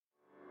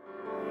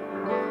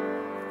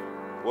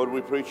What did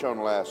we preach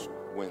on last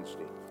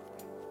Wednesday?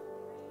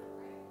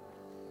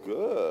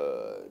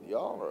 Good.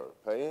 Y'all are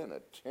paying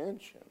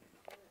attention.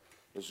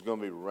 This is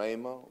going to be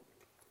Rhema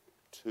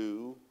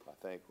 2. I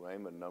think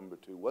Rhema number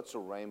 2. What's a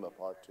Rhema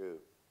part 2?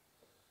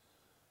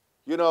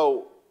 You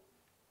know,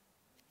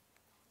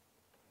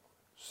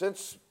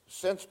 since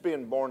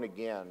being born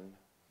again,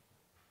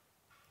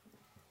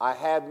 I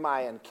had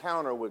my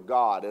encounter with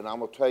God, and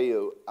I'm gonna tell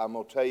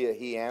you,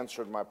 He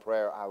answered my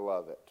prayer. I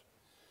love it.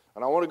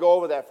 And I want to go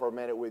over that for a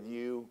minute with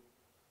you,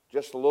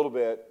 just a little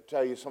bit,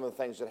 tell you some of the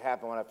things that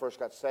happened when I first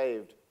got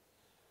saved.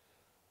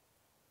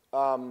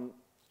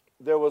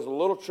 There was a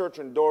little church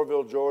in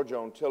Dorville, Georgia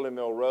on Tilly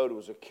Mill Road. It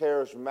was a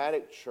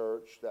charismatic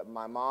church that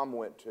my mom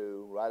went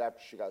to right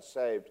after she got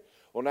saved.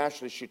 Well,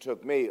 naturally, she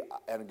took me,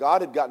 and God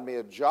had gotten me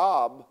a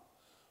job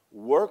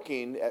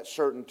working at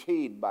Certain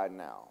Teed by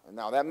now. And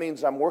now that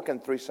means I'm working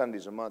 3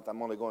 Sundays a month.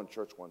 I'm only going to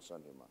church 1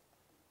 Sunday a month.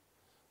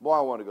 Boy,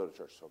 I want to go to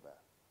church so bad.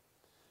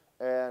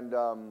 And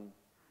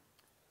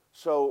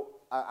so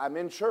I'm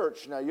in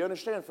church. Now, you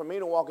understand, for me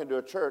to walk into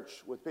a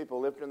church with people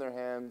lifting their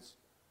hands,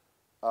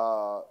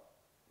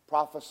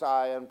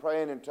 prophesying,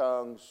 praying in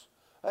tongues.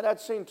 And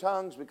I'd seen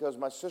tongues because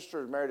my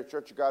sister married a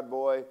Church of God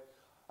boy.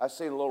 I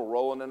seen a little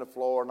rolling in the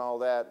floor and all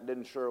that.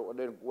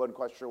 Wasn't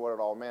quite sure what it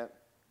all meant.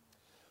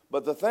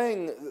 But the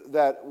thing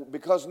that,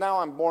 because now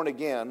I'm born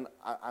again,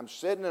 I'm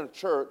sitting in a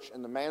church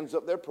and the man's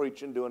up there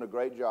preaching, doing a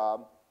great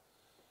job.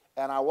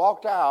 And I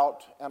walked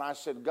out and I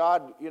said,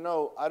 God, you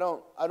know, I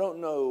don't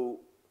know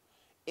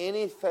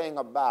anything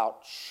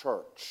about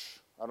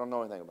church. I don't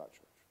know anything about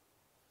church.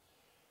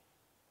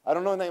 I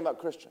don't know anything about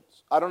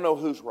Christians. I don't know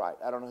who's right.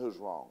 I don't know who's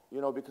wrong.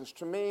 You know, because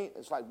to me,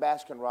 it's like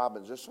Baskin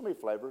Robbins. There's so many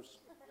flavors.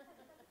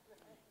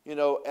 You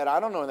know, and I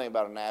don't know anything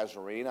about a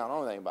Nazarene. I don't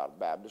know anything about a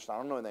Baptist. I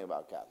don't know anything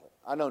about Catholic.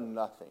 I know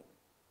nothing.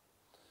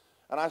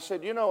 And I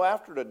said, you know,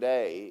 after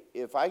today,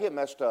 if I get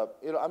messed up,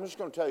 you know, I'm just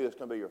going to tell you it's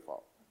going to be your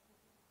fault.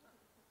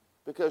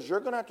 Because you're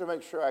going to have to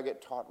make sure I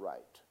get taught right.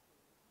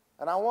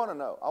 And I want to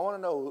know. I want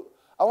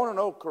to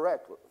know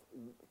correctly,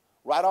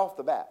 right off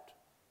the bat.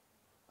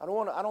 I don't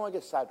want to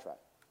get sidetracked.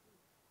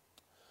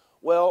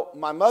 Well,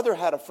 my mother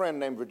had a friend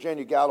named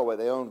Virginia Galloway.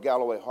 They owned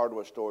Galloway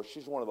Hardware Stores.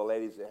 She's one of the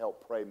ladies that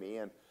helped pray me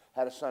in.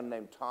 Had a son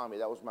named Tommy.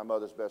 That was my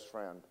mother's best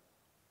friend.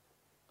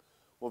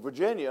 Well,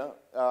 Virginia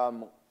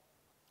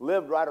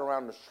lived right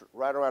around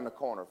the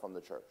corner from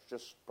the church,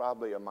 just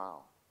probably a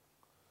mile.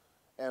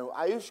 And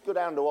I used to go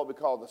down to what we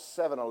call the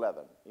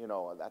 7-Eleven. You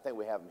know, I think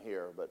we have them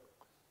here, but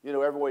you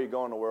know, everywhere you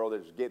go in the world,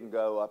 there's Get and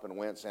Go, Up and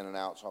Wentz, In and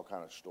Outs, all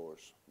kind of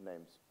stores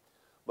names.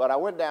 But I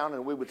went down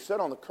and we would sit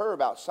on the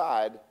curb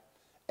outside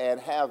and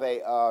have a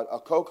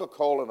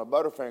Coca-Cola and a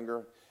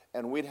Butterfinger,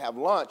 and we'd have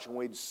lunch and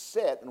we'd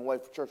sit and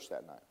wait for church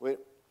that night. We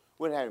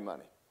didn't have any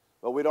money.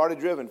 But we'd already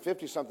driven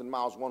 50-something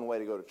miles one way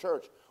to go to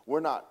church. We're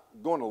not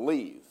going to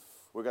leave.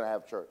 We're going to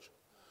have church.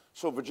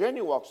 So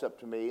Virginia walks up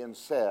to me and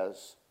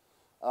says,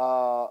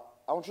 I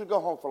want you to go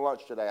home for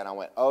lunch today. And I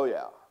went, oh,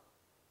 yeah,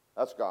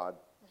 that's God.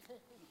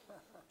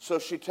 So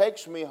she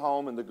takes me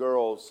home and the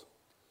girls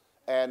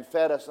and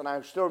fed us. And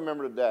I still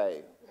remember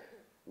today,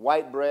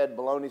 white bread,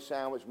 bologna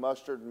sandwich,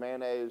 mustard,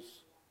 mayonnaise,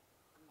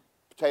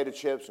 potato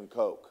chips, and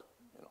Coke.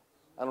 You know,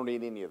 I don't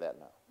eat any of that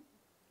now.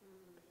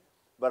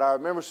 But I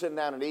remember sitting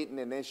down and eating,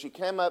 and then she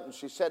came up and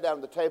she sat down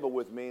at the table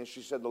with me, and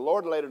she said, the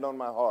Lord laid it on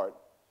my heart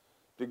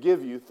to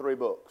give you 3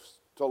 books,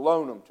 to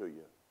loan them to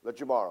you, let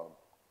you borrow them.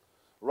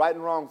 Right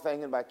and Wrong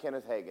Thinking by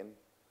Kenneth Hagin,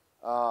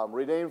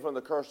 Redeemed from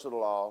the Curse of the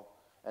Law,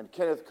 and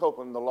Kenneth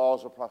Copeland, The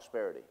Laws of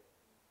Prosperity.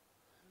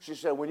 She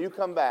said, when you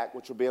come back,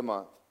 which will be a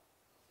month,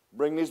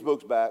 bring these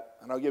books back,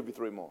 and I'll give you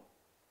 3 more.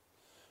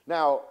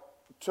 Now,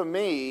 to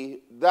me,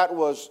 that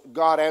was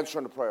God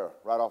answering the prayer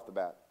right off the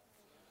bat.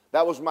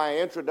 That was my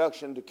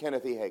introduction to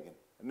Kenneth E. Hagin.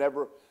 I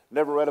never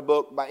read a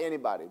book by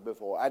anybody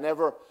before.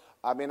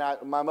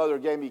 My mother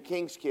gave me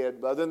King's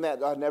Kid, but other than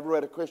that, I never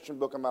read a Christian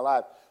book in my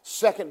life.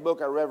 Second book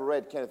I ever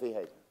read, Kenneth E.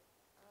 Hagin.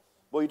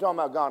 Well, you're talking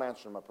about God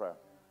answering my prayer.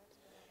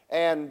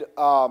 And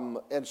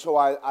so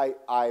I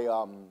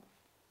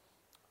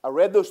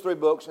read those 3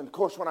 books, and of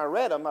course when I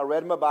read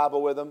my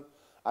Bible with them.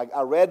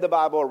 I read the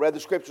Bible, I read the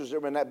scriptures that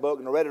were in that book,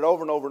 and I read it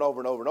over and over and over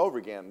and over and over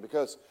again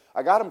because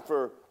I got them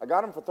for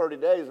 30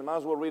 days, and I might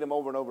as well read them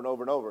over and over and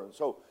over and over. And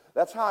so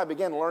that's how I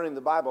began learning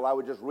the Bible. I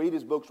would just read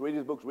his books, read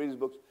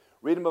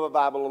them of the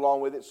Bible along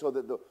with it, so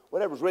that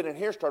whatever's written in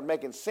here started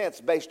making sense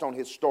based on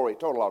his story.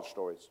 Told a lot of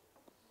stories.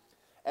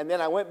 And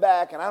then I went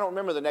back, and I don't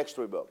remember the next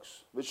 3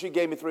 books, but she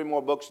gave me 3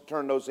 more books to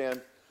turn those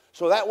in.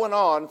 So that went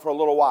on for a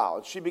little while,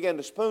 and she began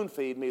to spoon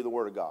feed me the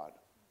Word of God.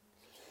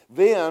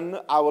 Then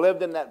I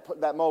lived in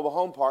that mobile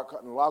home park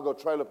in Lago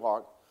Trailer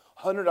Park,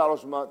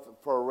 $100 a month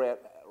for a rent,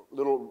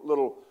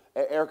 little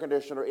air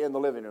conditioner in the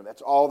living room.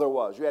 That's all there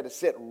was. You had to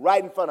sit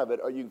right in front of it,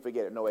 or you can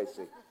forget it. No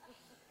AC.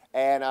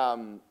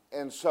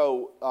 And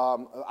so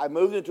I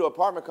moved into an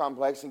apartment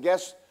complex, and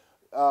guess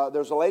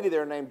there's a lady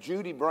there named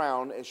Judy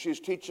Brown, and she's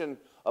teaching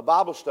a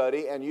Bible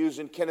study and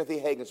using Kenneth E.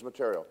 Hagin's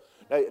material.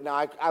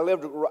 Now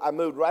I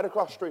moved right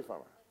across the street from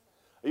her.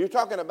 You're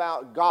talking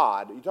about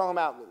God. You're talking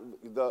about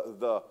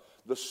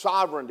the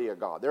sovereignty of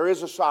God. There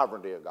is a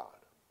sovereignty of God.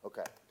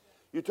 Okay.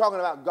 You're talking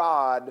about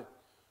God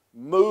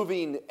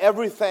moving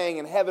everything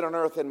in heaven and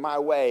earth in my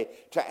way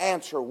to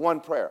answer one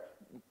prayer.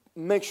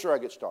 Make sure I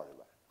get started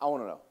right. I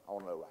want to know. I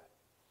want to know right.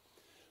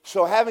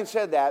 So having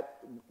said that,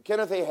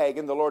 Kenneth A.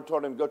 Hagin, the Lord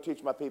told him, go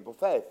teach my people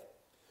faith.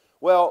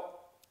 Well,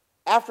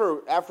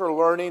 after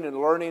learning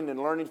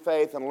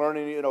faith and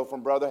learning,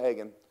 from Brother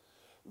Hagin,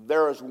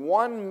 there is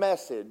one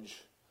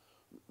message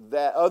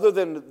that, other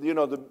than,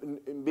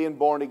 being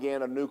born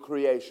again, a new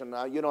creation,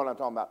 you know what I'm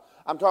talking about.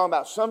 I'm talking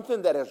about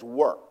something that has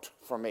worked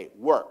for me,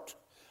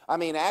 I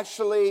mean,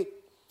 actually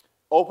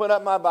open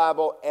up my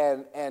Bible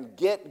and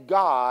get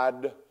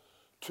God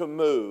to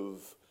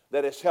move,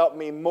 that has helped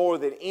me more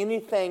than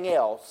anything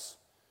else,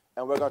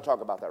 and we're going to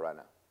talk about that right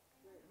now.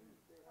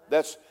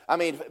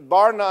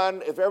 Bar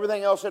none, if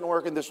everything else isn't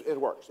working, it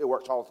works. It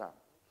works all the time.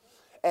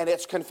 And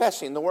it's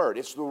confessing the word.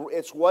 It's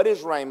what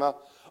is Rhema,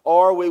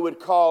 or we would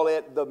call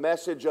it the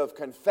message of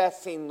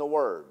confessing the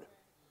word.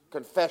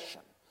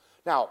 Confession.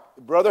 Now,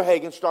 Brother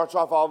Hagin starts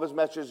off all of his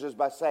messages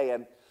by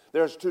saying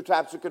there's two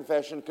types of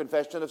confession.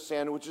 Confession of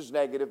sin, which is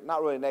negative,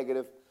 not really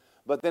negative,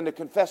 but then the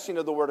confessing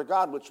of the word of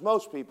God, which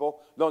most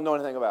people don't know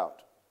anything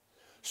about.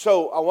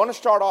 So I want to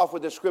start off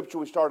with the scripture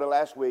we started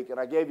last week, and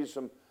I gave you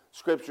some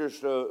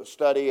scriptures to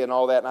study and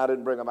all that, and I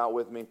didn't bring them out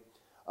with me.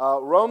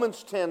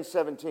 Romans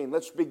 10:17.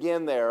 Let's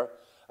begin there,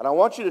 and I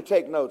want you to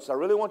take notes. I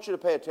really want you to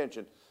pay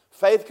attention.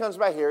 Faith comes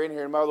by hearing,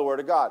 hearing by the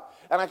word of God.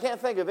 And I can't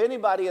think of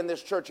anybody in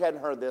this church hadn't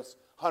heard this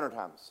 100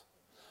 times.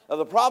 Now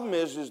the problem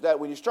is that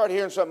when you start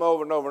hearing something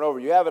over and over and over,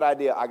 you have an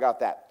idea, I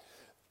got that.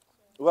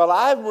 Well,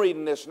 I'm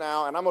reading this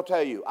now, and I'm going to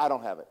tell you, I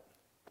don't have it.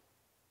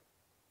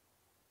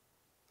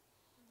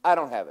 I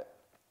don't have it.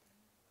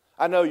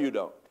 I know you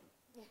don't.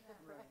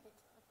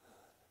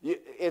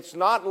 It's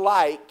not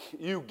like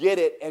you get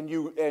it and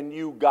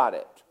you got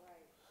it.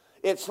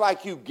 It's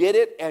like you get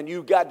it and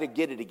you got to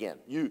get it again.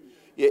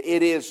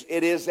 It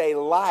is a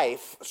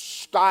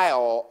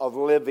lifestyle of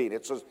living.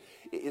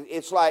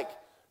 It's like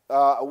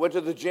I went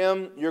to the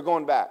gym, you're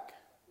going back.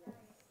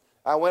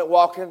 I went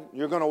walking,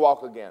 you're going to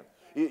walk again.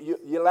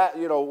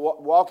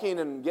 Walking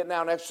and getting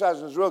out and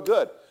exercising is real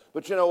good.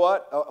 But you know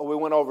what? We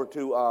went over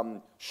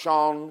to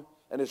Sean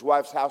and his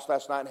wife's house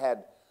last night and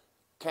had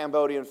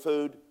Cambodian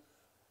food.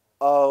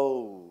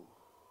 Oh,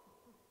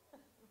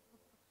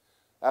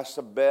 that's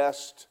the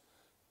best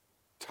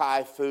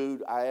Thai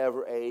food I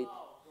ever ate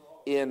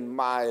in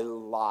my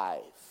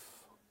life.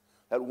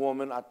 That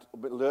woman,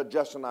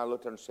 Justin and I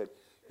looked at her and said,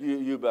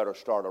 you better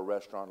start a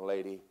restaurant,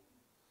 lady.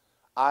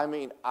 I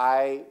mean,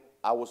 I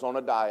was on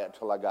a diet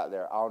till I got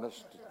there,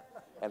 honest.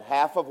 And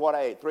half of what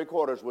I ate,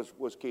 3/4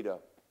 was keto.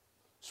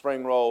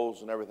 Spring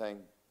rolls and everything.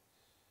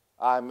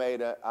 I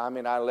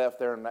left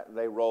there and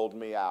they rolled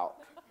me out.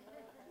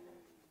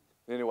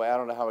 Anyway, I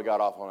don't know how we got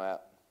off on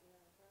that.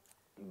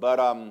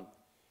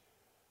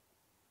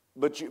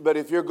 But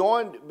if you're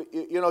going,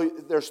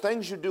 there's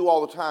things you do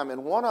all the time,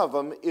 and one of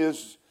them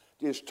is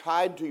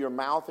tied to your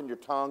mouth and your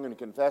tongue and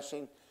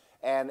confessing.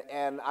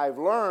 And I've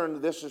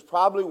learned this is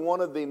probably one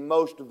of the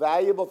most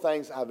valuable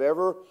things I've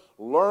ever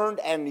learned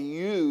and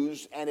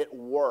used, and it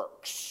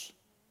works.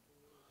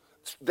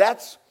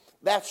 That's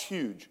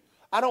huge.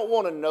 I don't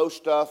want to know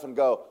stuff and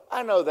go,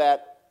 I know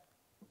that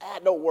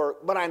don't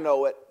work, but I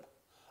know it.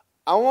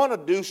 I want to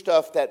do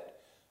stuff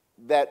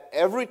that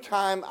every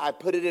time I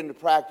put it into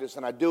practice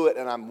and I do it,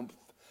 and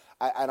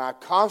I'm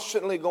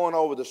constantly going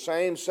over the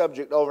same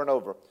subject over and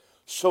over,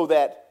 so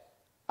that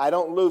I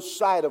don't lose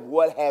sight of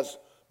what has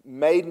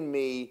made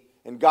me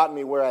and gotten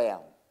me where I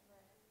am.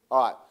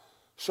 All right.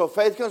 So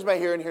faith comes by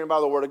hearing, hearing by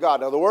the word of God.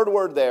 Now the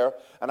word there,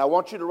 and I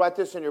want you to write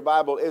this in your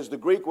Bible, is the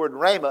Greek word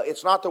rhema.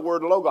 It's not the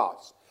word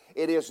logos.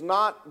 It is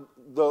not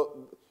the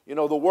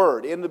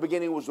word. In the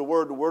beginning was the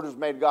word was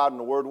made God, and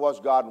the word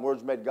was God, and the word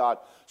was made God.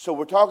 So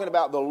we're talking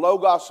about the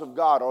logos of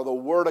God, or the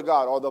word of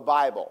God, or the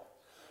Bible.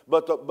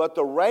 But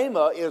the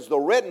rhema is the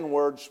written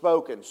word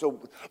spoken.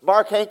 So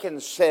Mark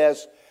Hankins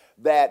says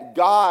that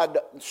God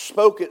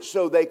spoke it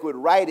so they could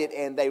write it,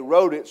 and they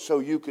wrote it so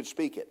you could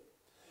speak it.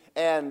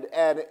 And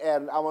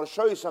I want to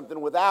show you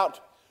something. Without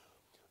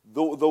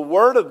the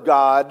word of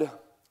God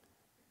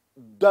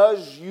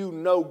does you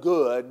no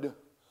good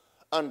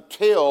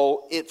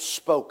until it's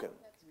spoken.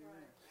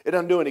 It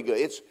doesn't do any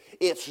good.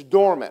 It's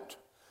dormant.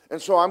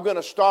 And so I'm going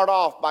to start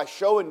off by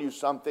showing you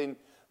something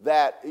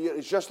that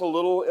it's just a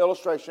little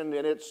illustration,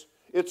 and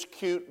it's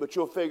cute, but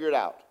you'll figure it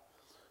out.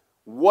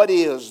 What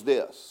is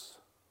this?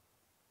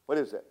 What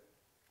is it?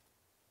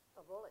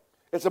 A bullet.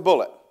 It's a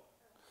bullet.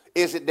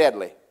 Is it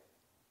deadly? It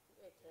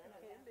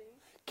can be.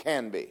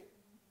 Can be.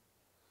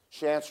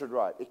 She answered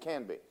right. It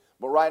can be.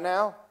 But right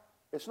now,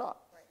 it's not.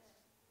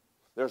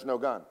 There's no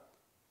gun.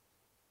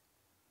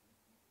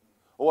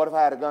 Well, what if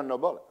I had a gun and no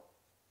bullet?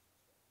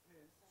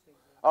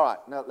 All right,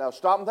 now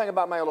stop and think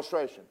about my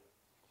illustration.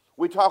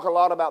 We talk a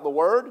lot about the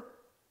word,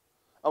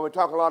 and we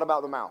talk a lot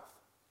about the mouth.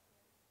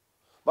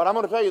 But I'm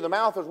going to tell you, the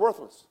mouth is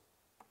worthless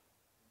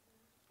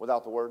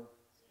without the word.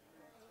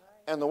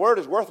 And the word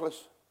is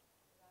worthless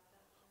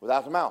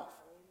without the mouth.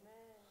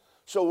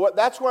 So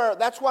that's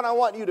what I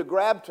want you to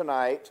grab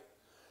tonight,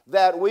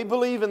 that we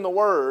believe in the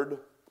Word,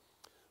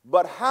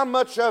 but how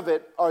much of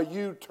it are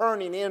you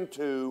turning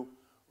into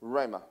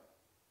Rhema?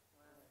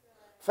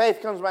 Faith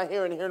comes by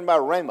hearing, hearing by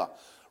Rhema.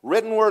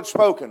 Written word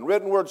spoken,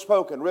 written word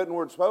spoken, written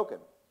word spoken.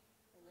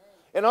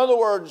 In other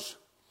words,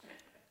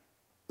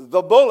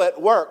 the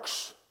bullet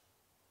works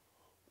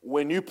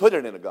when you put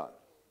it in a gun.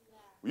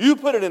 You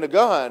put it in a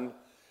gun,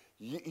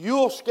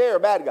 you'll scare a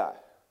bad guy.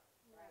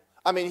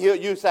 I mean,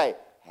 you say,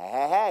 ha,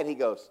 ha, ha, and he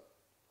goes,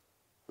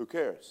 who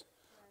cares?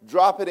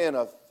 Drop it in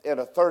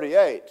a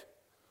 38,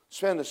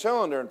 spin the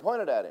cylinder and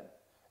point it at him,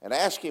 and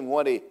ask him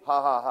what he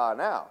ha, ha, ha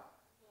now.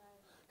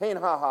 He ain't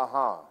ha, ha,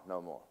 ha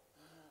no more.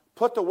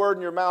 Put the word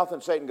in your mouth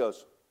and Satan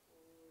goes,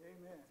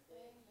 amen.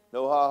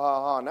 No ha,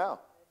 ha, ha now.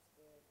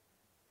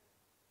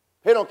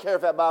 He don't care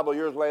if that Bible of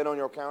yours laying on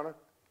your counter.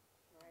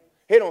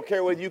 He don't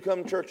care whether you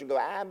come to church and go,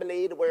 I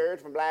believe the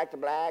word from black to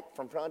black,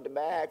 from front to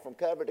back, from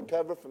cover to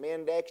cover, from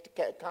index to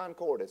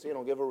concordance. He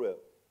don't give a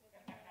rip.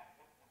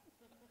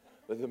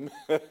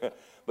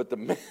 But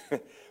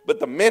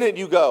the minute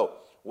you go,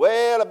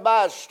 well,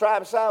 by his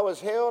stripes I was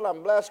healed,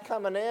 I'm blessed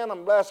coming in,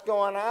 I'm blessed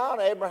going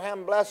out,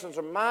 Abraham's blessings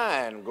are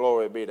mine,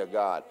 glory be to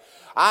God.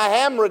 I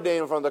am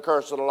redeemed from the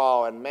curse of the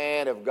law, and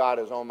man, if God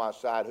is on my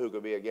side, who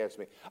could be against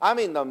me? I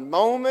mean, the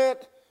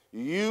moment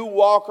you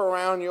walk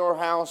around your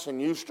house and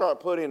you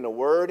start putting the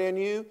word in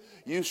you,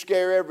 you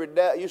scare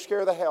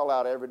the hell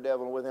out of every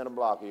devil within a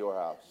block of your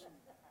house.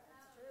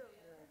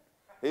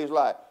 He's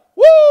like,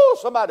 woo,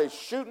 somebody's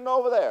shooting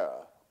over there.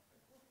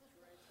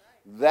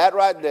 That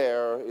right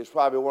there is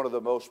probably one of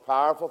the most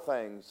powerful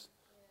things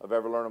I've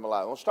ever learned in my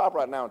life. I'll stop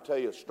right now and tell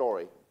you a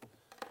story.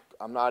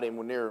 I'm not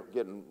even near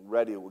getting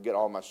ready to get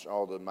all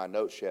my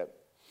notes yet.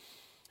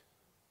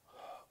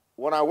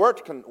 When I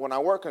worked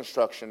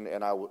construction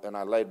and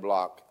I laid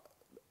block,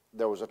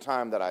 there was a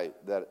time that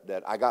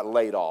I got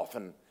laid off,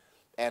 and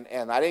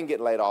I didn't get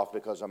laid off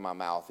because of my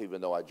mouth,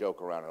 even though I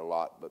joke around it a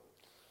lot. But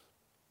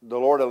the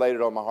Lord had laid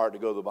it on my heart to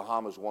go to the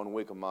Bahamas 1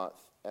 week a month.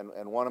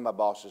 And one of my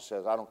bosses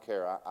says, I don't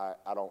care.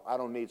 I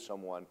don't need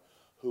someone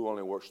who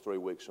only works 3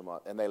 weeks a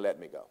month. And they let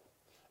me go.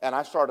 And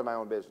I started my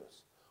own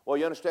business. Well,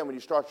 you understand, when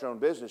you start your own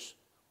business,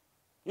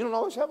 you don't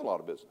always have a lot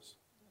of business.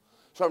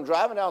 So I'm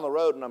driving down the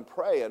road and I'm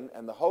praying,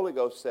 and the Holy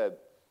Ghost said,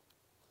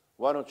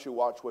 why don't you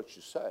watch what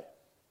you say?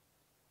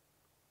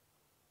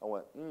 I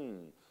went,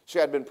 See,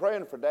 I'd been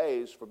praying for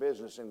days for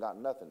business and got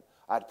nothing.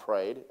 I'd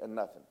prayed and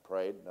nothing,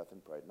 prayed, nothing,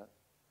 prayed, nothing.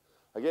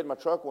 I get in my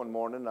truck one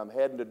morning and I'm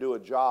heading to do a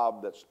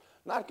job that's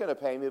not going to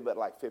pay me but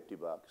like $50.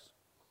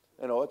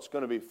 You know, it's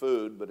going to be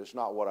food, but it's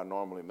not what I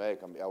normally make.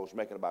 I was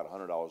making about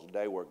 $100 a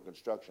day working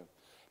construction.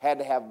 Had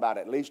to have about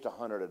at least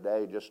 $100 a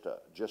day just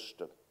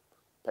to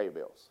pay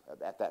bills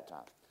at that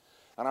time.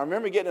 And I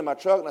remember getting in my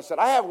truck and I said,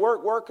 I have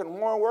work and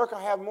more work.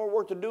 I have more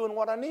work to do than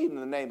what I need in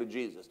the name of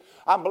Jesus.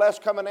 I'm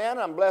blessed coming in,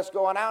 I'm blessed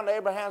going out, and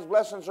Abraham's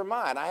blessings are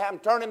mine. I am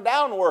turning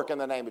down work in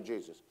the name of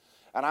Jesus.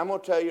 And I'm going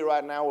to tell you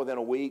right now, within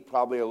a week,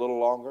 probably a little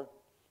longer,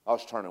 I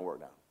was turning work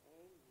down.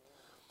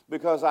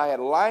 Because I had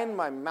lined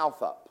my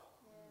mouth up.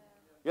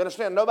 You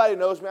understand? Nobody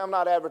knows me. I'm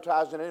not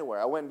advertising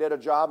anywhere. I went and did a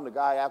job, and the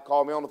guy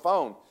called me on the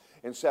phone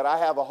and said, I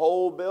have a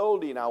whole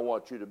building I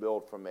want you to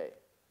build for me.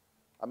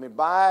 I mean,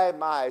 by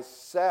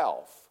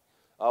myself.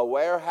 A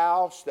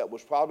warehouse that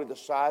was probably the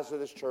size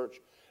of this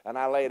church, and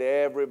I laid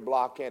every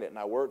block in it. And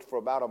I worked for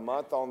about a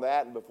month on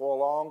that, and before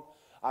long,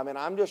 I mean,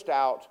 I'm just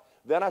out.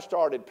 Then I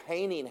started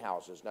painting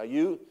houses. Now,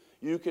 you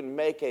can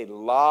make a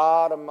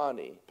lot of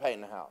money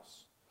painting a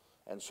house.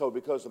 And so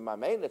because of my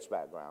maintenance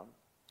background,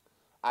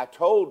 I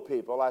told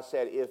people, I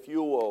said, if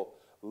you will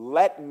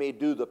let me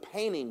do the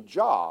painting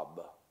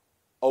job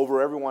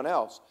over everyone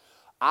else,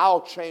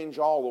 I'll change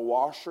all the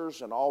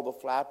washers and all the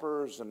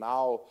flappers, and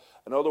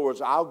in other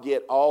words, I'll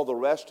get all the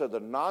rest of the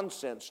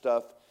nonsense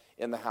stuff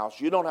in the house.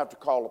 You don't have to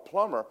call a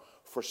plumber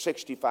for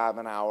 $65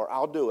 an hour.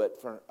 I'll do it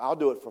for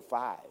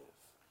 $5.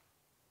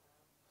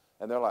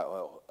 And they're like,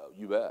 well,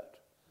 you bet.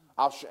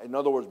 In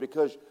other words,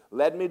 because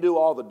let me do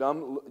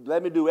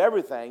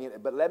everything,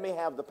 but let me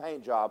have the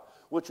paint job,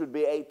 which would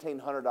be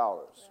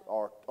 $1,800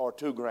 or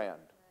 $2,000.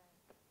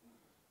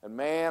 And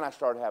man, I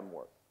started having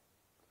work.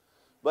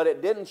 But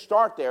it didn't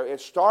start there. It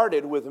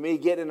started with me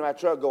getting in my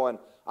truck going,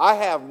 I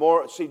have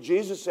more. See,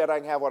 Jesus said I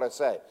can have what I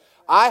say.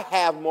 I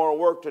have more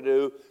work to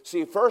do.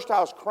 See, first I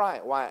was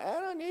crying. Why?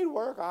 I need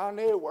work. I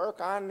need work.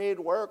 I need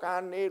work.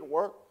 I need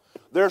work.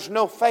 There's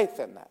no faith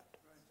in that.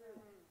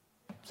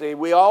 See,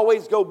 we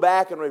always go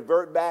back and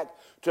revert back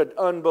to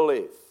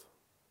unbelief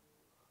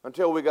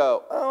until we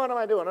go, oh, what am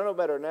I doing? I know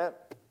better than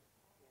that.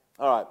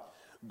 All right.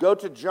 Go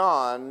to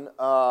John.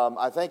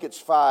 I think it's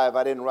 5.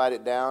 I didn't write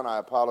it down. I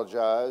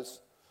apologize.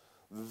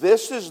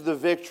 This is the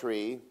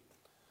victory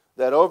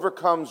that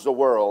overcomes the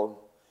world,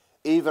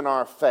 even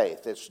our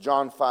faith. It's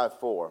John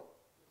 5:4.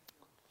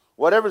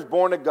 Whatever's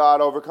born of God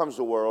overcomes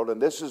the world,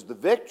 and this is the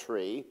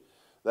victory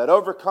that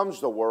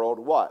overcomes the world,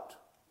 what?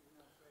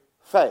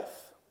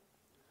 Faith.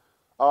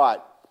 All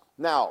right.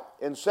 Now,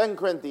 in 2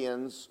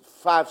 Corinthians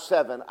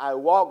 5:7, I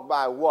walk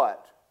by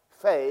what?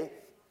 Faith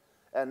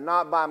and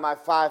not by my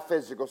five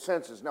physical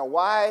senses. Now,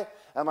 why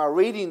am I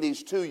reading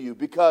these to you?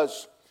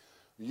 Because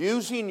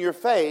using your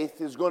faith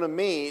is going to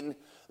mean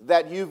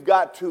that you've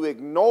got to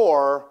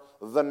ignore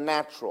the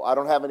natural. I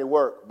don't have any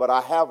work, but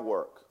I have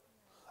work.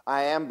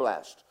 I am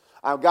blessed.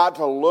 I've got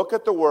to look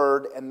at the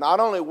Word, and not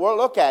only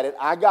look at it,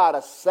 I got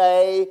to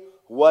say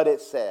what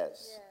it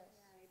says.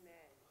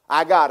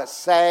 I got to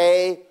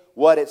say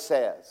what it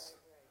says.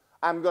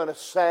 I'm going to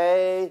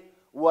say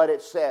what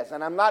it says.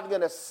 And I'm not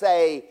going to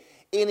say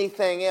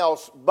anything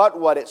else but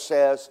what it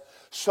says.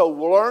 So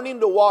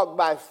learning to walk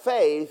by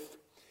faith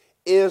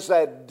is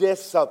a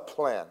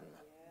discipline.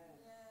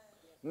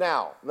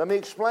 Now, let me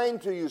explain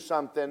to you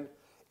something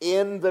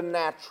in the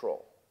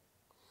natural.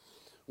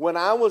 When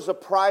I was a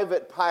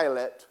private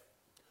pilot,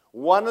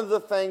 one of the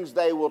things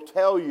they will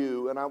tell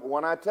you, and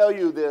when I tell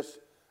you this,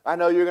 I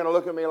know you're going to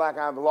look at me like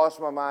I've lost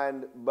my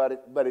mind, but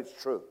it's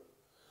true.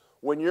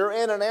 When you're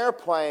in an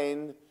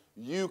airplane,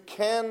 you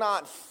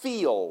cannot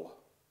feel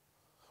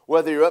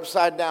whether you're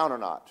upside down or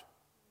not.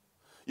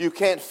 You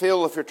can't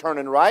feel if you're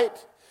turning right.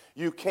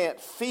 You can't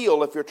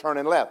feel if you're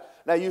turning left.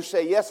 Now you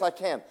say, yes, I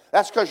can.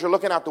 That's because you're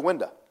looking out the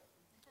window.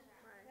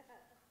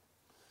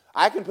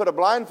 I can put a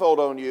blindfold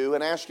on you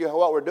and ask you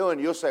what we're doing.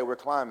 You'll say, we're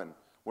climbing.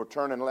 We're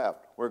turning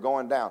left. We're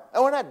going down.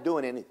 And we're not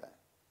doing anything.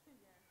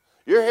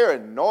 You're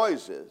hearing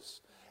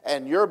noises,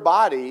 and your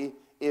body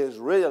is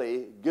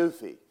really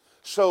goofy.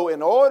 So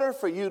in order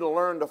for you to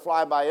learn to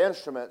fly by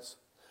instruments,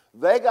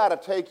 they got to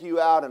take you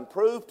out and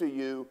prove to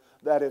you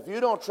that if you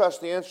don't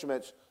trust the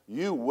instruments,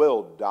 you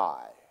will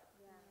die.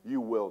 You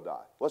will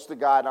die. What's the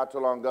guy not too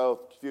long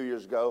ago, a few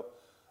years ago,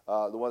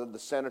 the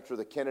senator,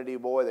 the Kennedy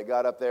boy that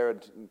got up there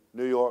in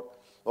New York?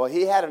 Well,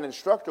 he had an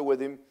instructor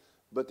with him,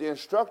 but the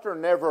instructor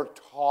never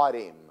taught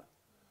him.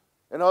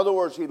 In other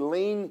words, he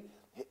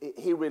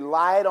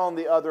relied on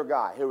the other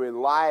guy. He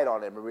relied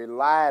on him. He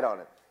relied on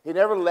him. He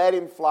never let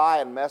him fly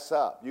and mess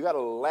up. You got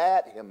to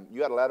let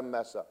him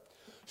mess up.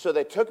 So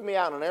they took me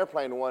out on an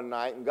airplane one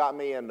night and got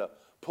me and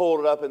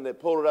pulled it up in the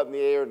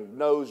air and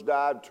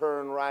nosedive,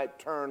 turn right,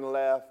 turn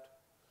left.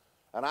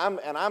 And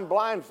I'm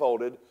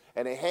blindfolded,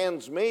 and he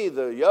hands me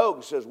the yoke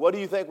and says, what do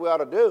you think we ought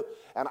to do?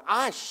 And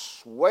I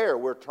swear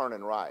we're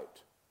turning right.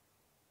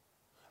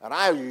 And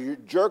I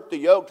jerked the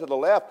yoke to the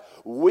left.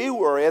 We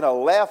were in a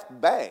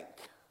left bank.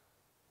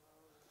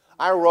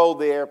 I rolled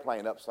the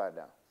airplane upside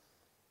down.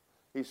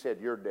 He said,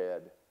 you're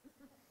dead.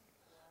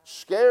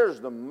 Scares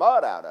the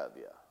mud out of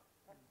you.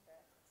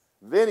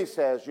 Then he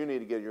says, you need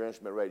to get your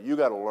instrument ready. You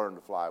got to learn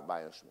to fly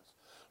by instruments.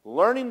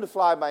 Learning to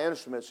fly by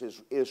instruments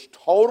is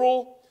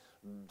total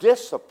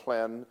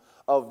discipline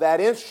of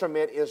that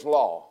instrument is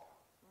law.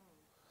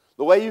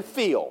 The way you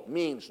feel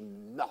means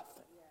nothing.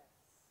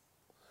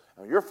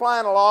 Now, you're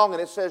flying along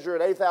and it says you're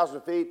at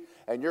 8,000 feet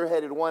and you're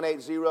headed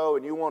 180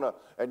 and you want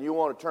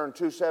to turn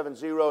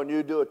 270 and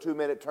you do a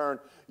 2-minute turn.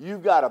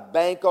 You've got to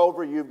bank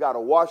over. You've got to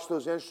watch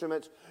those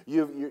instruments.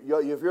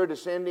 If you're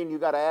descending,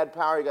 you've got to add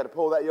power. You've got to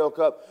pull that yoke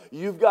up.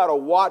 You've got to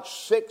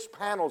watch 6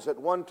 panels at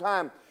one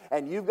time,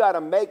 and you've got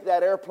to make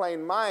that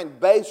airplane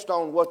mind based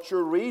on what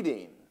you're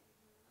reading.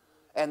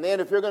 And then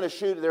if you're going to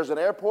shoot, there's an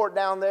airport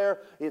down there.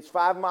 It's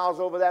 5 miles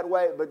over that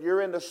way, but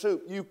you're in the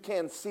soup. You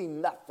can see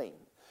nothing.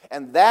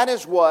 And that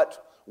is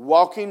what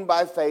walking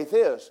by faith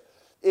is.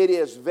 It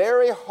is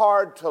very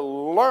hard to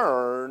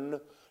learn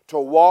to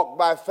walk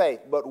by faith.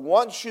 But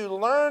once you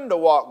learn to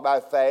walk by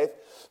faith,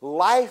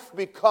 life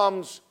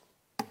becomes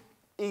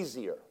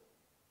easier.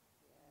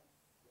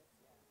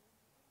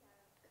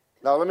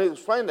 Now let me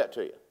explain that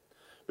to you.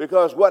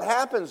 Because what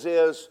happens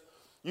is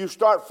you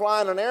start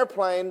flying an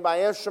airplane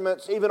by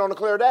instruments even on a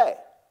clear day.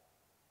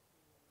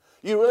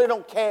 You really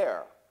don't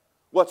care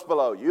what's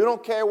below you. You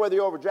don't care whether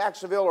you're over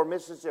Jacksonville or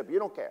Mississippi. You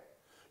don't care.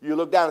 You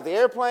look down at the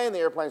airplane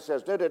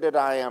says,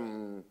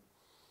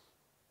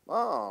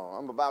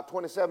 I'm about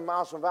 27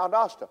 miles from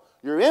Valdosta.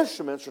 Your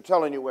instruments are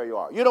telling you where you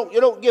are. You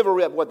don't give a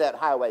rip what that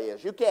highway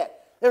is. You can't.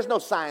 There's no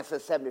sign that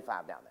says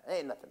 75 down there. There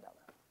ain't nothing down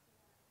there.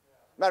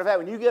 Matter of fact,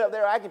 when you get up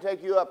there, I can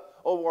take you up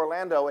over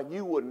Orlando and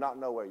you would not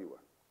know where you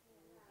were.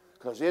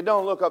 Because it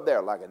don't look up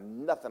there like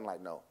nothing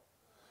like no.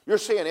 You're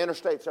seeing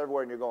interstates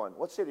everywhere and you're going,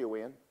 what city are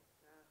we in?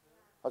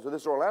 I said,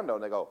 this is Orlando.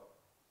 And they go,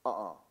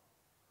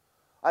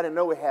 I didn't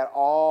know we had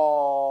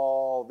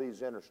all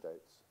these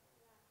interstates.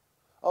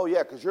 Oh,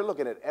 yeah, because you're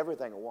looking at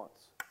everything at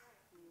once.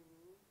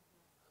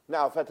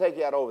 Now, if I take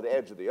you out over the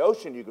edge of the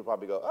ocean, you could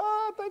probably go,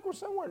 I think we're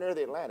somewhere near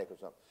the Atlantic or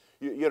something.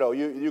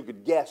 You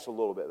could guess a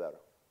little bit better.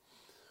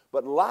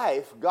 But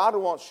life, God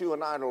wants you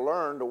and I to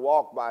learn to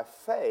walk by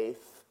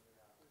faith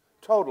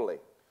totally.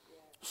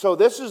 So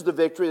this is the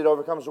victory that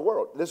overcomes the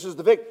world. This is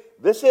the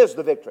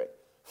victory,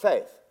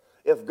 faith.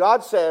 If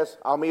God says,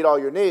 I'll meet all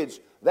your needs,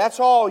 that's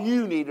all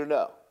you need to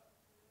know.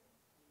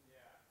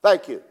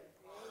 Thank you.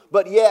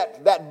 But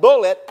yet, that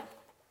bullet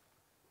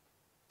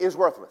is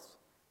worthless.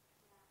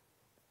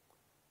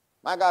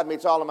 My God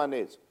meets all of my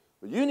needs.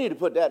 But you need to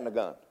put that in a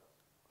gun.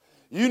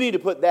 You need to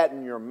put that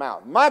in your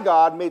mouth. My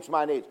God meets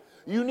my needs.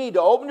 You need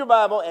to open your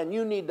Bible and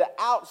you need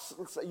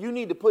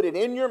to put it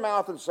in your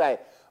mouth and say,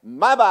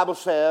 my Bible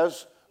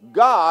says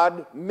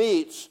God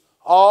meets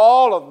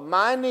all of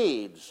my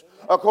needs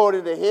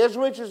according to his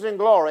riches and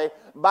glory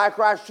by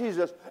Christ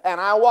Jesus, and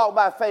I walk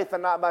by faith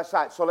and not by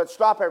sight. So let's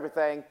stop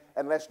everything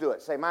and let's do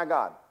it. Say, my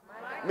God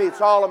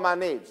meets all of my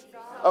needs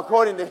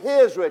according to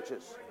his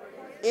riches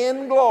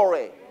in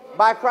glory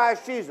by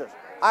Christ Jesus.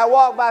 I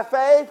walk by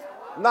faith,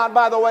 not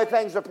by the way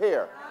things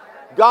appear.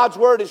 God's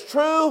word is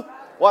true.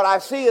 What I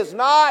see is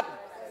not.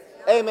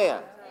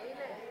 Amen.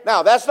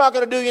 Now, that's not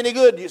going to do you any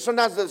good.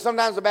 Sometimes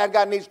the bad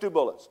guy needs 2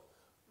 bullets.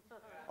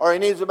 Or he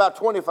needs about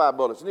 25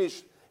 bullets.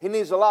 He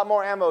needs a lot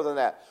more ammo than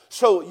that.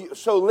 So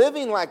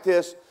living like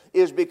this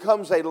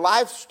becomes a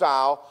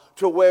lifestyle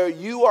to where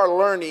you are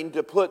learning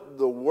to put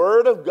the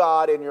Word of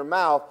God in your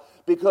mouth,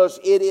 because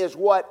it is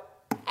what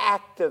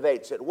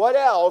activates it. What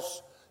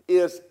else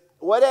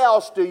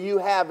do you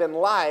have in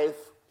life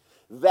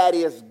that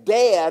is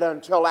dead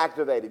until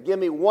activated? Give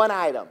me one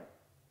item.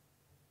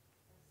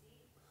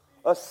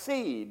 A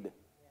seed.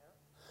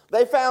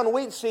 They found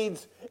wheat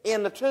seeds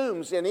in the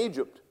tombs in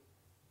Egypt.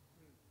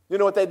 You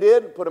know what they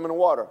did? Put them in the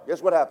water.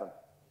 Guess what happened?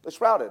 They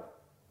sprouted.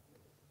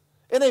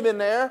 And they've been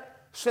there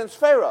since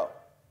Pharaoh.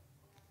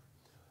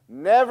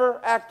 Never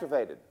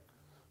activated.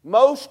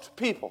 Most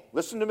people,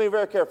 listen to me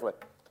very carefully,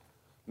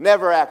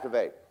 never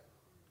activate.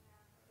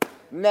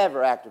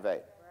 Never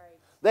activate.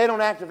 They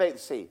don't activate the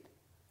seed.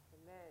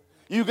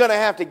 You're going to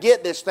have to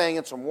get this thing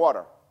in some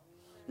water.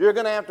 You're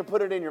going to have to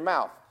put it in your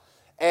mouth.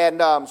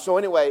 And so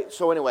anyway,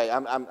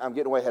 I'm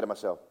getting way ahead of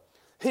myself.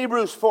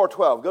 Hebrews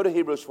 4:12. Go to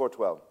Hebrews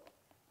 4:12.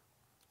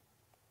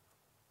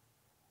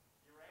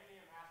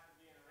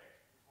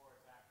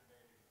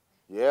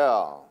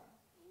 Yeah,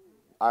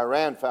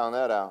 Iran found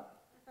that out.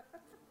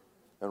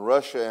 And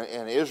Russia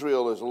and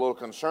Israel is a little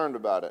concerned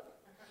about it.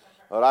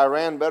 But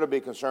Iran better be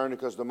concerned,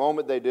 because the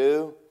moment they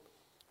do,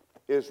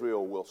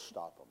 Israel will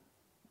stop them.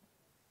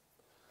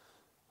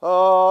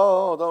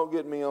 Oh, don't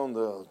get me on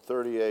the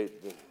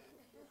 38.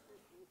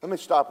 Let me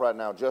stop right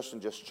now. Justin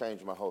just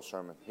changed my whole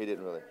sermon. He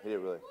didn't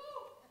really.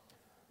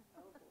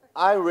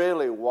 I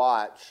really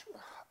watch,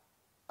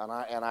 and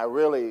I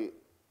really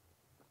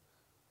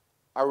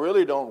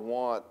don't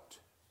want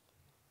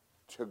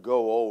to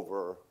go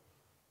over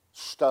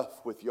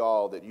stuff with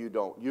y'all that you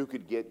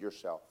could get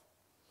yourself.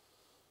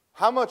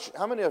 How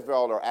many of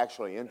y'all are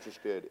actually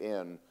interested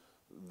in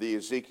the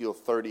Ezekiel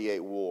 38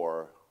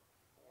 war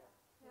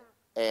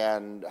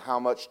and how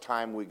much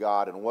time we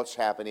got and what's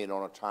happening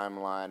on a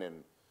timeline?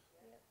 And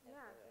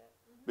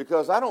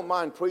because I don't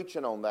mind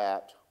preaching on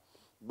that,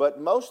 but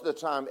most of the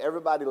time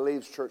everybody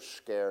leaves church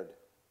scared.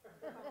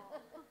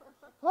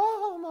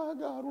 Oh my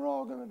God, we're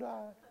all going to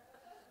die.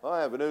 Well,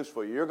 I have news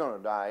for you. You're going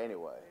to die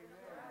anyway.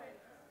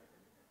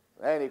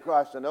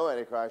 Antichrist or no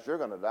Antichrist, you're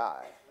going to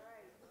die.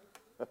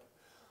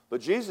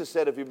 But Jesus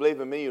said, if you believe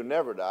in me, you'll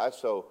never die.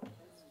 So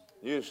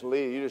you just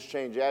leave. You just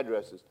change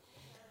addresses.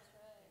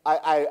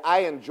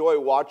 I enjoy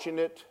watching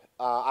it.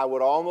 I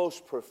would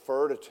almost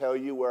prefer to tell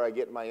you where I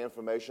get my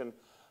information.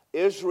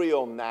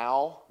 Israel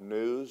Now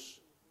News.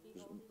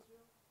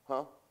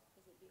 Huh?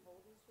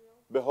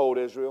 Behold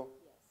Israel?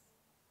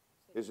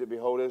 Is it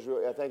Behold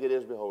Israel? I think it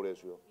is Behold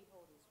Israel.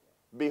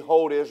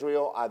 Behold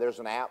Israel. There's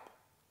an app.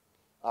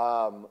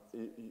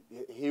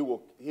 He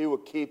will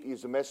keep.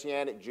 He's a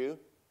Messianic Jew.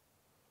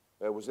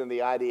 It was in the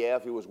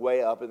IDF. He was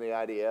way up in the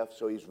IDF,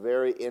 so he's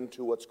very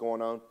into what's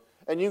going on.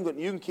 And you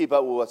can keep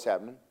up with what's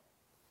happening.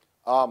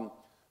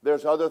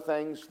 There's other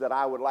things that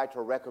I would like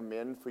to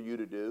recommend for you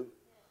to do.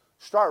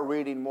 Start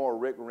reading more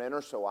Rick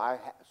Renner, so I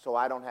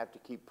don't have to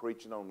keep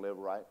preaching on Live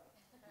Right.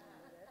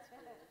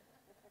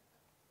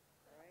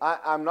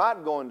 I'm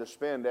not going to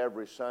spend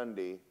every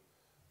Sunday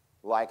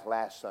like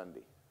last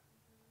Sunday.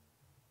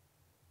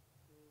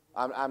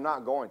 I'm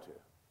not going to.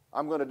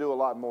 I'm going to do a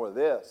lot more of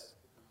this.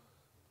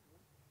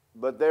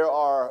 But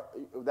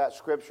that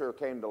scripture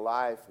came to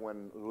life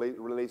when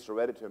Lisa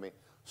read it to me.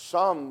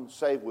 Some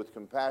save with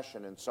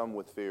compassion and some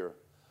with fear.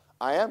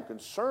 I am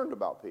concerned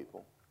about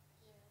people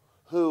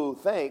who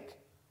think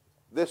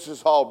this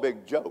is all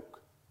big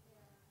joke.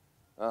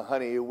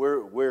 Honey,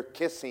 we're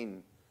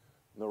kissing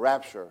the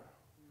rapture.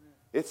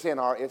 It's in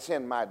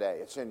my day.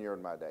 It's in your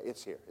and my day.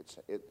 It's here.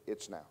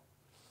 It's now.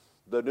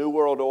 The New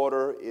World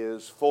Order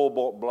is full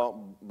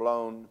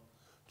blown.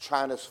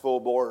 China's full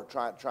bore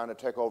trying to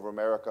take over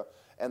America.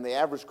 And the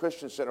average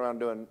Christian sitting around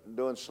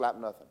doing slap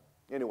nothing.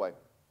 Anyway,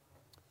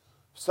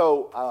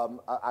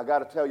 so I got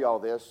to tell y'all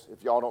this,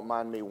 if y'all don't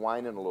mind me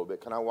whining a little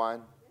bit. Can I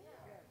whine?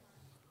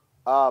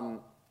 I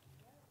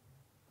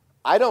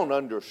don't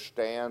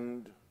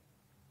understand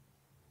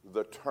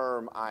the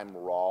term "I'm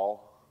raw."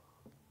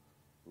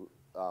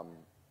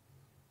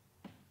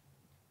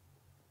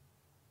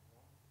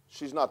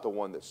 She's not the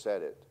one that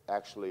said it.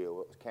 Actually,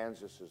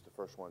 Kansas is the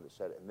first one that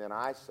said it. And then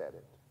I said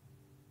it.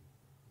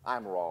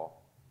 I'm raw.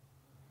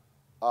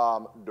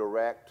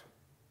 Direct.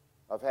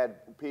 I've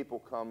had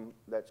people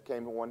that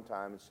came one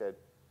time and said,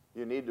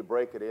 you need to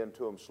break it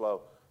into them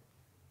slow.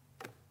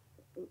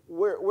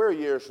 We're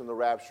years from the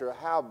rapture.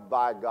 How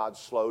by God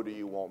slow do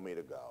you want me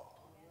to go?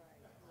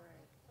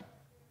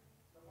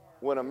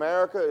 When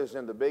America is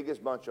in the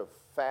biggest bunch of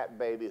fat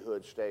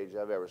babyhood stage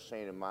I've ever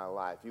seen in my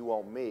life, you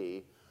want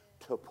me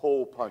to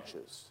pull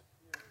punches.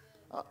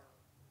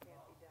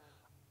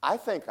 I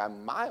think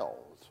I'm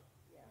mild,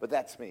 but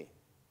that's me.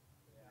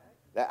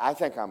 I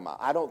think I'm mild.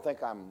 I don't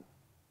think I'm...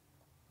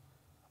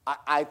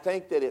 I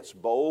think that it's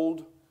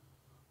bold,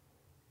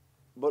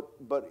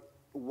 but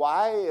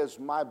why is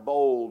my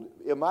bold?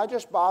 Am I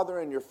just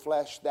bothering your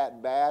flesh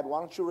that bad?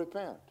 Why don't you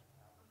repent?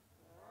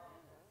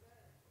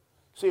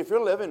 See, if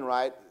you're living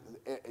right,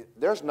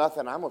 there's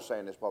nothing I'm going to say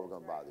in this public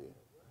going to bother you.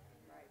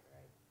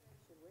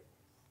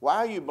 Why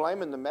are you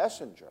blaming the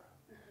messenger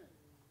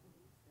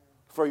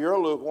for your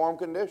lukewarm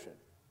condition?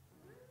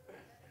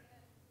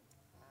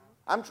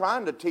 I'm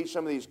trying to teach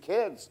some of these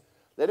kids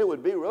that it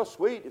would be real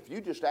sweet if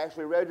you just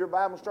actually read your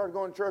Bible and started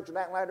going to church and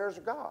acting like there's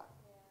a God.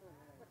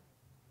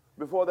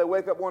 Before they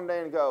wake up one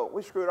day and go,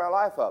 we screwed our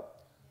life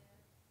up.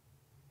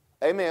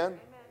 Amen.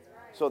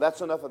 So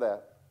that's enough of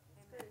that.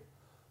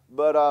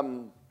 But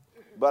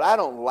I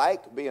don't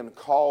like being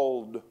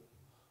called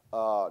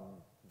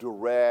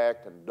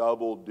direct and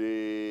double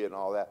D and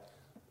all that.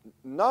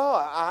 No,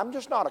 I'm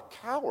just not a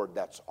coward,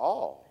 that's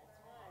all.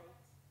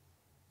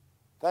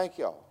 Thank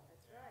y'all.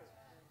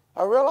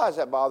 I realize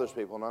that bothers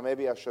people. Now,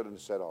 maybe I shouldn't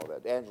have said all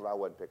that. Angela, I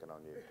wasn't picking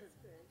on you.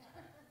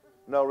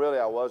 No, really,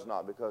 I was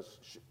not, because,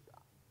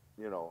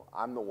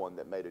 I'm the one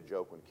that made a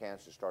joke when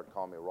Cancer started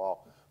calling me raw.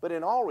 But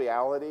in all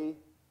reality,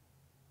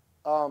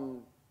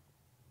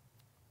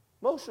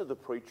 most of the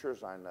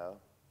preachers I know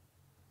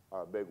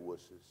are big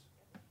wusses.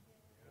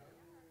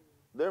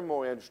 They're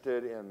more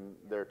interested in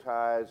their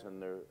tithes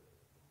and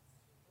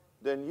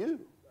than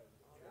you.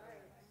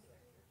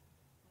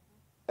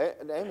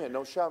 Amen.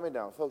 Don't shout me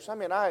down, folks. I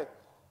mean,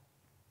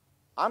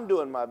 I'm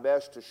doing my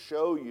best to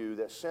show you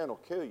that sin will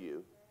kill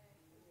you.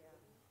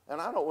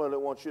 And I don't really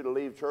want you to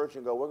leave church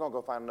and go, we're going to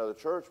go find another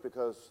church,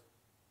 because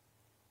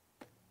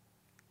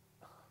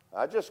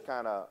I just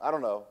kind of, I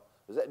don't know.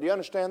 Do you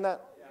understand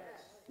that?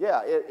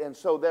 Yes. Yeah, and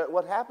so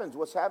what's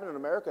happening in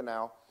America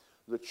now,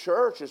 the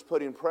church is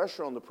putting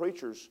pressure on the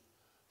preachers,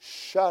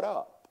 shut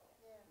up.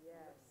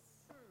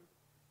 Yes.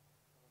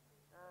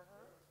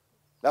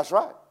 That's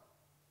right.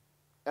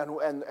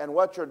 And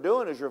what you're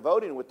doing is you're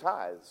voting with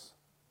tithes.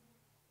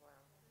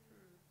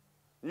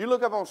 You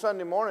look up on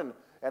Sunday morning,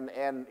 and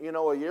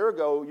a year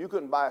ago, you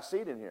couldn't buy a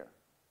seat in here.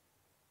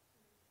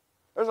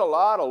 There's a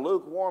lot of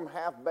lukewarm,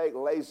 half-baked,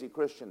 lazy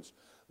Christians.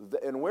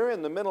 And we're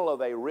in the middle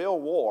of a real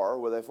war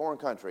with a foreign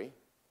country.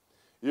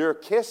 You're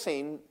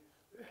kissing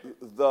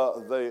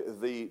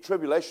the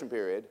tribulation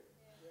period,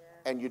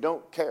 and you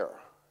don't care.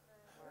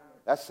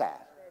 That's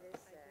sad.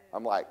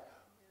 I'm like,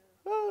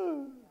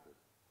 oh.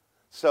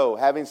 So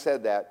having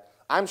said that,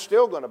 I'm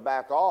still going to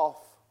back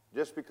off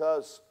just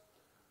because...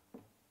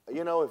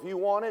 if you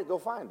want it, go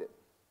find it.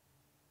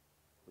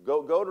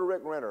 Go to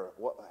Rick Renner.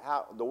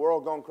 How the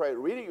World Gone Crazy.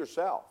 Read it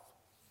yourself.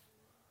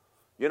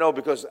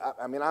 Because,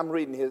 I'm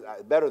reading his,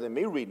 better than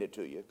me reading it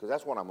to you, because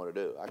that's what I'm going to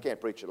do. I can't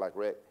preach it like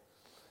Rick.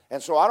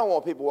 And so I don't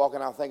want people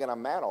walking out thinking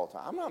I'm mad all the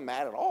time. I'm not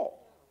mad at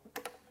all.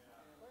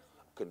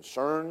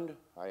 Concerned,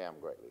 I am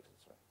greatly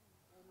concerned.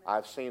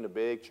 I've seen a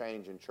big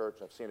change in church.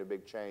 I've seen a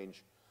big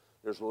change.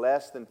 There's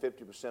less than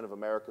 50% of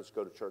Americans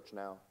go to church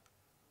now.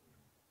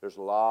 There's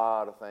a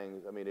lot of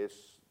things.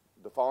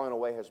 The falling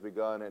away has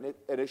begun, and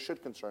it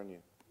should concern you.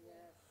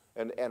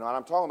 Yes. And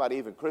I'm talking about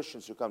even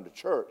Christians who come to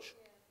church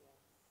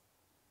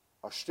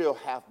are still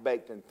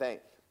half-baked and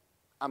think,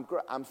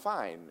 I'm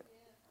fine.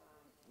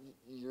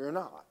 You're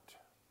not.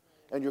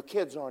 And your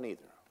kids aren't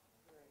either.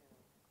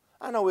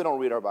 I know we don't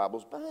read our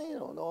Bibles, but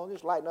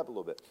just lighten up a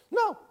little bit.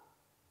 No.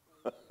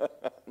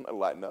 I'm not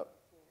lighten up.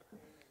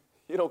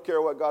 You don't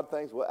care what God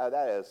thinks? Well,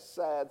 that is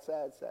sad,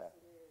 sad, sad.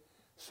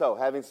 So,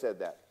 having said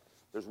that,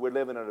 we're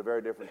living in a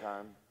very different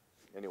time.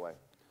 Anyway,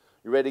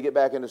 you ready to get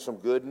back into some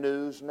good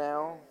news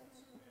now?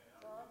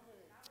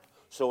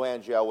 So,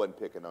 Angie, I wasn't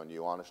picking on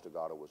you. Honest to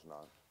God, I was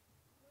not.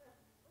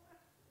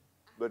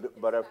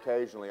 But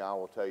occasionally, I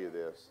will tell you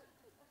this.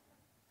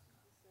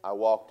 I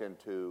walked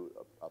into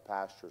a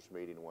pastor's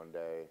meeting one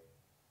day,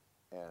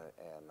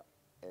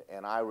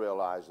 and I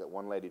realized that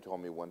one lady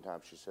told me one time,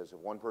 she says, if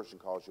one person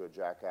calls you a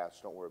jackass,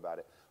 don't worry about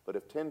it. But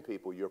if 10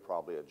 people, you're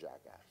probably a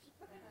jackass.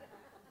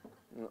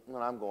 And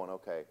I'm going,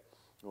 okay.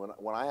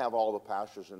 When I have all the pastors